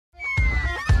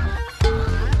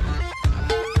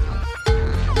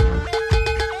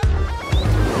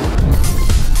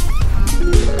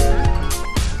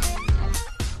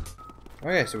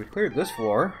Okay, so we cleared this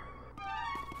floor.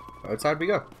 Outside we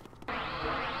go.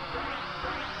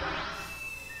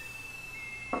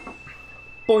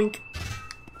 Boink!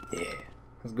 Yeah,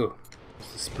 let's go.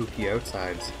 This is spooky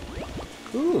outsides.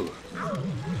 Ooh!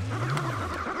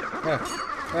 No.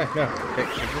 Take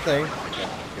the thing.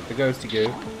 Get the ghosty goo.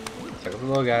 Check out the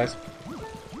little guys.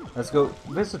 Let's go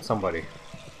visit somebody.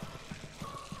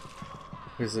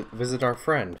 Visit our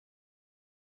friend.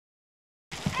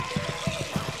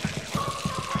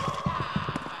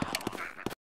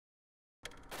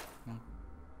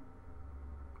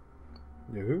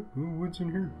 Yeah, what's in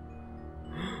here?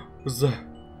 What's that?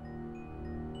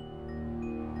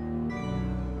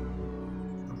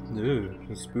 Dude,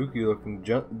 it's a spooky looking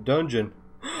dungeon.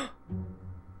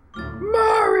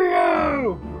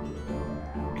 Mario!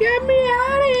 Get me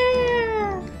out of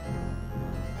here!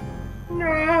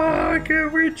 No, I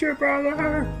can't reach you,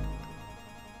 brother!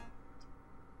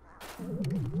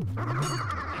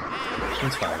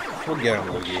 It's fine. We'll get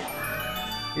him, Luigi.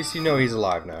 At least you know he's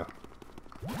alive now.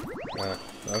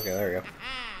 Okay, there we go.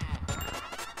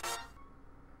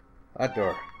 That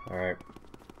door. Alright.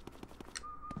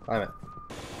 Climb it.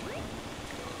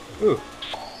 Ooh.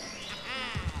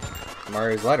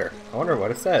 Mario's letter. I wonder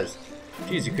what it says.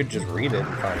 Geez, you could just read it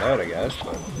and find out, I guess,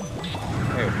 but...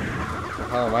 Hey, what the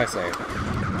hell am I saying?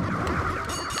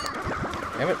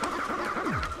 Damn it.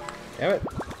 Damn it.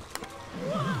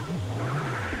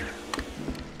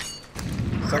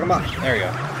 Suck him up. There we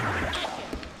go.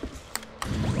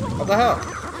 What the hell?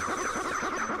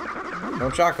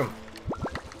 Don't shock him.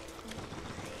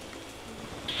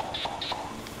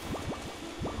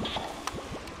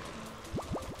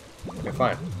 Okay,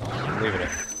 fine. I'm leaving it.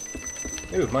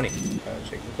 Ooh, money.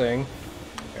 Shake the thing.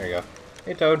 There you go.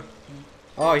 Hey, Toad.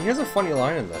 Oh, he has a funny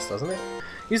line in this, doesn't he?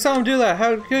 You saw him do that.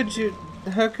 How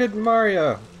could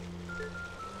Mario?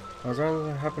 I was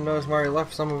around, happened to notice Mario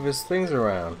left some of his things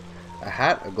around. A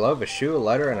hat, a glove, a shoe, a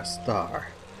letter, and a star.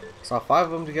 Saw 5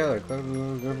 of them together.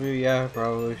 Yeah,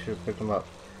 probably should have picked them up.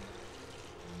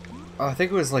 Oh, I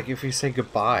think it was like if you say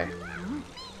goodbye.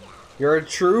 You're a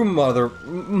true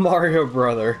Mario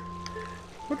brother.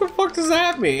 What the fuck does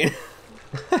that mean?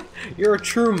 You're a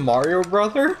true Mario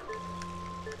brother?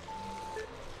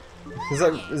 Is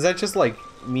that just like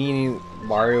meaning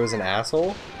Mario is an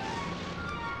asshole?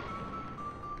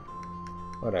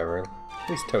 Whatever. At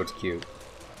least Toad's cute.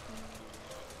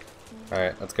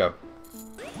 Alright, let's go.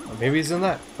 Maybe he's in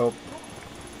that. Oh.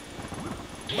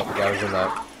 Oh, the guy was in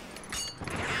that.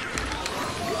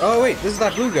 Oh wait, this is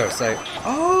that blue ghost.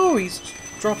 Oh, he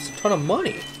drops a ton of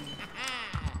money.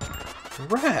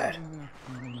 Rad.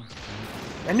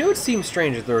 I knew it seemed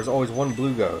strange that there was always one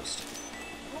blue ghost.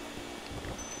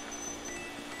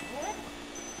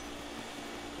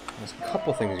 There's a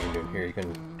couple things you can do here. You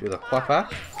can do the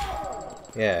flap.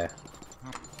 Yeah.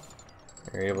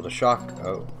 You're able to shock.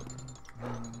 Oh.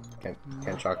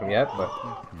 Can't shock him yet, but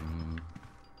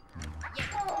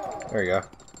there you go.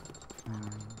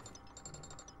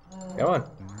 Come on.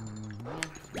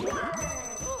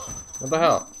 What the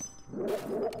hell?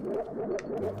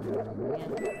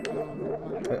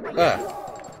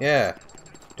 Yeah.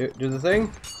 Do the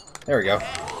thing. There we go.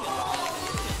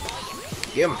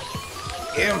 Get him.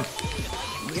 Get him.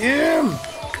 Get him.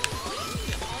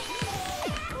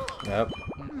 Yep.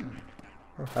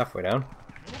 We're halfway down.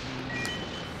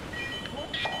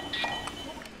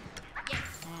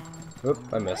 Oop,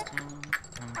 I missed.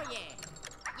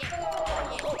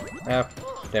 Ah,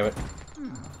 damn it.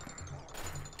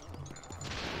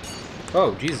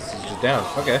 Oh, Jesus, he's just down.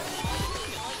 Okay.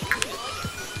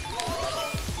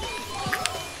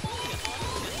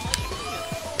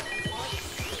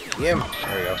 There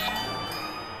we go.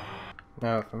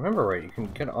 Now, if I remember right, you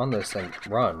can get on this and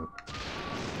run.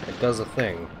 It does a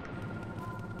thing.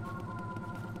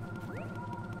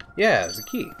 Yeah, there's a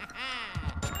key.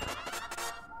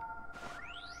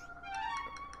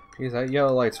 Jeez, that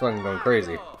yellow light's fucking going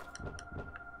crazy.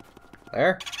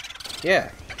 There? Yeah.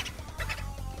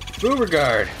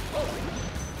 Boomerguard!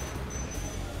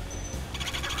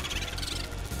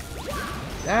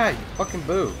 Ah, you fucking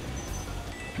boo.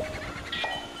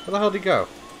 Where the hell did he go?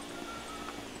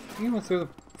 He went through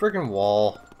the friggin'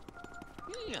 wall.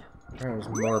 There's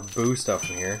more boo stuff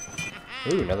in here.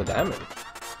 Ooh, another diamond.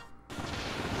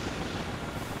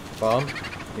 Bomb?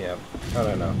 Yeah, I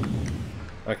don't know.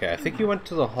 Okay, I think he went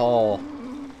to the hall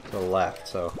to the left,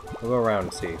 so we'll go around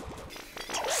and see.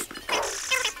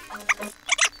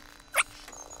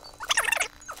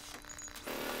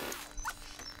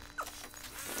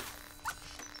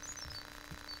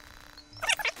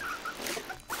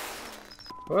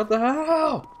 What the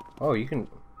hell? Oh, you can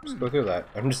just go through that.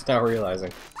 I'm just now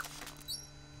realizing.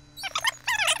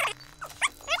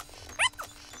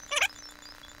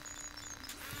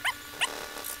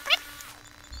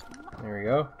 There we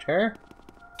go. Chair.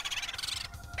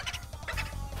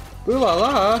 Ooh la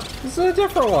la! This is a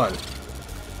different one!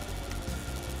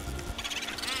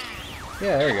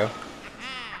 Yeah, there we go.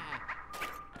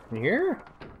 In here?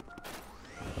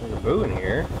 There's a boo in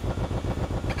here.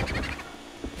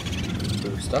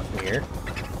 Boo stuff in here.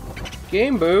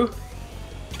 Game boo!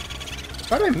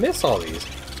 How did I miss all these?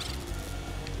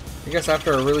 I guess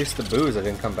after I released the boos, I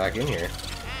didn't come back in here.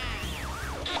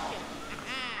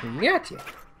 Gotcha!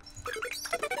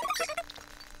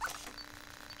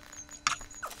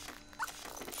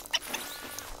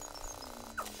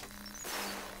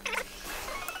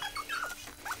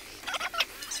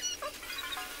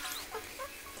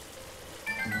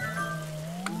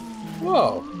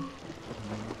 Whoa!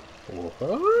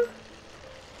 What?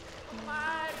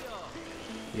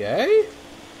 Yay?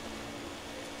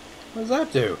 What does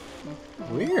that do?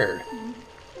 Weird.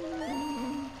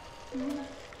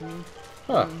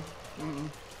 Huh.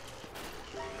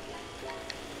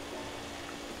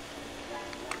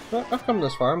 Well, I've come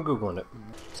this far, I'm googling it.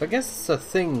 So I guess it's a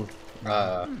thing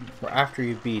where after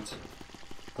you beat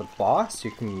the boss,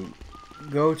 you can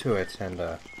go to it and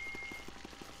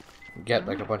get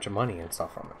like a bunch of money and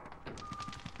stuff from it.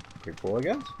 Pretty cool, I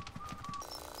guess.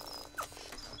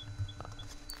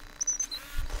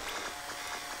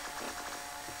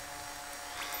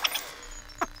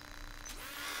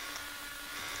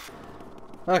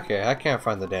 Okay, I can't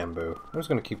find the damn boo. I'm just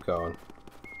gonna keep going.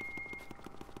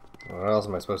 What else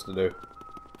am I supposed to do?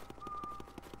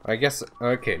 I guess,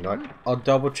 okay, no, I'll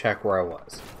double check where I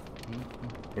was.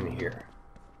 In here.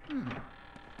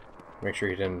 Make sure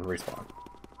he didn't respawn.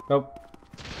 Nope.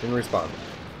 Didn't respawn.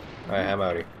 Alright, I'm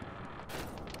outie.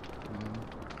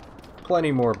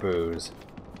 Plenty more boos.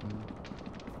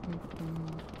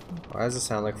 Why does it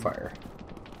sound like fire?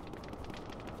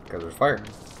 Because there's fire.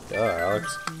 Duh,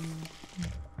 Alex.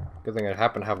 Good thing I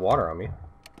happen to have water on me.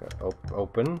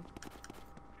 Open.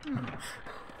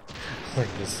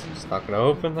 Like this, it's not gonna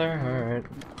open there? Alright.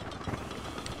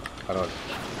 I don't...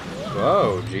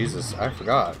 Whoa, Jesus, I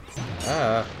forgot.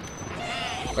 Ah.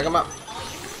 Pick him up.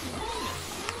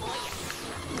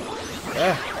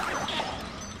 Ah.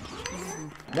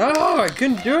 No, I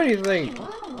couldn't do anything.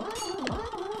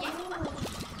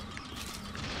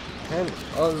 And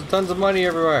oh, there's tons of money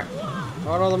everywhere. I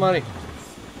want all the money.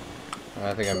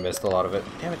 I think I missed a lot of it.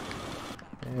 Damn it.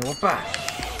 Whoopa.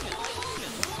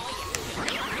 There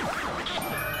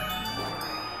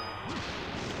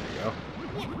you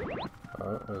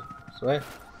go. This way?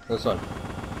 This one.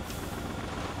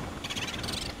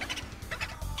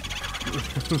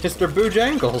 Mr.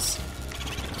 Bojangles.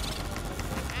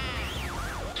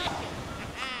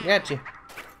 Gotcha.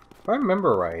 If I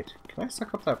remember right, can I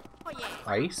suck up that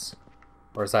ice?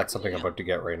 Or is that something I'm about to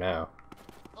get right now?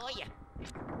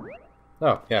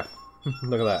 Oh, yeah.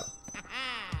 Look at that.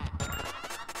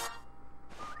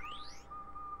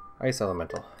 Ice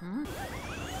elemental.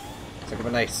 Suck up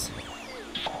an ice.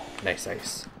 Nice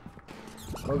ice.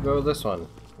 I'll go this one.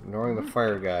 Ignoring the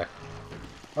fire guy.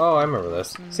 Oh, I remember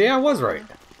this. See, I was right.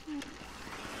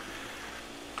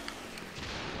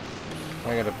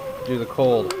 I gotta do the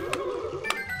cold.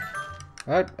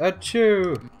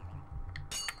 Achoo!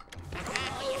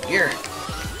 Here!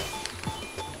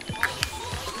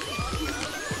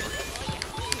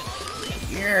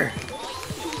 Here!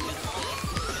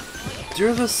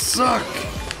 Do the suck!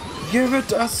 Give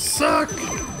it a suck!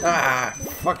 Ah!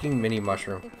 Fucking mini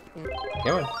mushroom.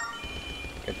 Come on.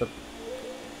 Get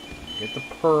the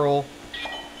pearl.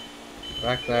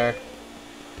 Back there.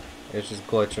 It's just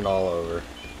glitching all over.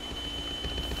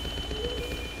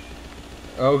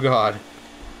 Oh god.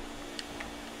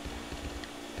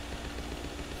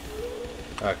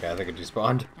 Okay, I think it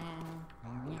despawned.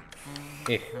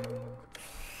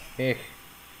 Eh.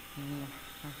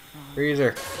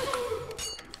 Freezer.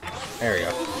 There we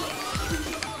go.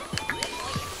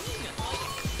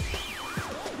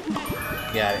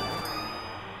 Got it.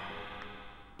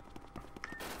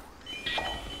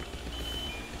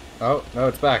 Oh, no,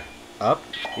 it's back. Up?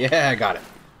 Yeah, I got it.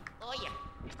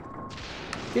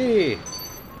 Yay!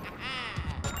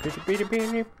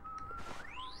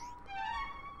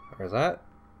 Where's that?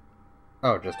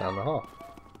 Oh, just down the hall.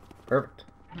 Perfect.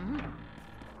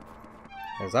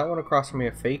 Is that one across from me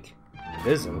a fake? It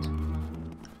isn't.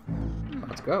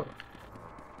 Let's go.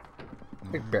 I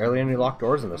think barely any locked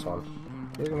doors in this one.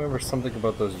 I remember something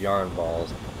about those yarn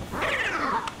balls.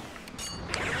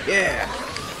 Yeah!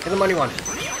 Get the money one!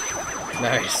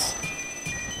 Nice.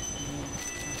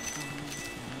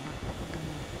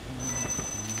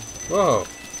 Whoa!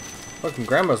 Fucking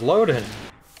grandma's loaded.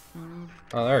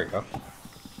 Oh, there we go.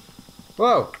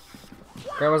 Whoa!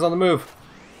 Grandma's on the move.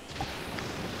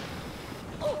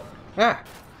 Ah!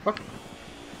 Fuck!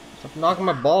 Stop knocking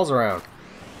my balls around.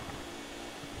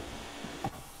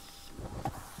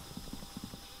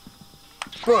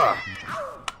 Fuck!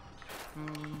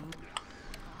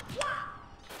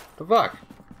 The fuck?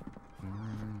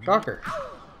 Shocker.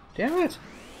 Damn it!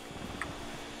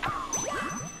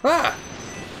 Ah!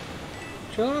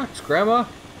 Chillax, Grandma.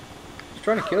 He's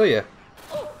trying to kill you.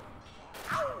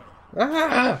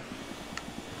 Ah!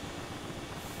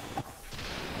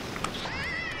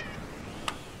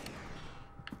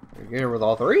 You get her with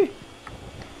all three?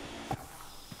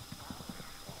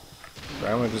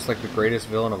 Grandma just like the greatest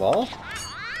villain of all?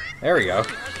 There we go.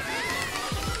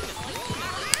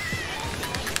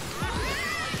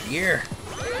 Yeah.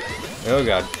 Oh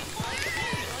god.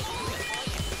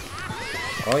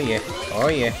 Oh yeah. Oh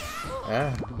yeah.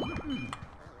 Ah.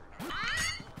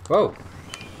 Whoa.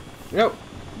 No.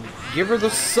 Give her the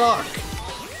sock.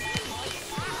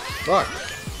 Fuck.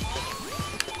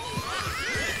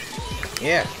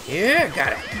 Yeah. Yeah,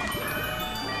 got it.